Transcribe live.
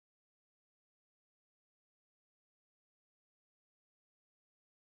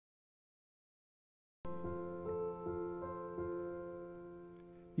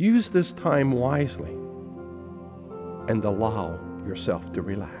Use this time wisely and allow yourself to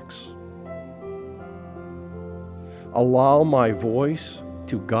relax. Allow my voice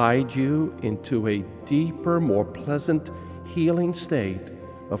to guide you into a deeper, more pleasant, healing state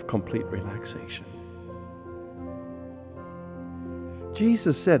of complete relaxation.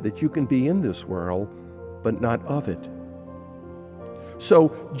 Jesus said that you can be in this world, but not of it.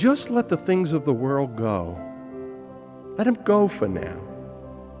 So just let the things of the world go. Let them go for now.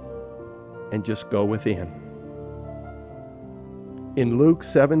 And just go within. In Luke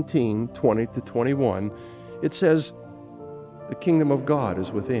 17:20-21, it says, the kingdom of God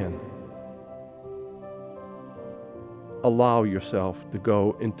is within. Allow yourself to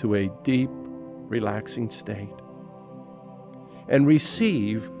go into a deep, relaxing state and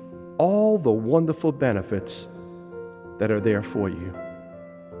receive all the wonderful benefits that are there for you.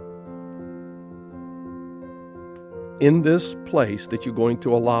 In this place that you're going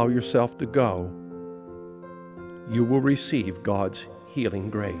to allow yourself to go, you will receive God's healing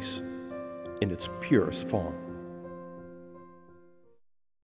grace in its purest form.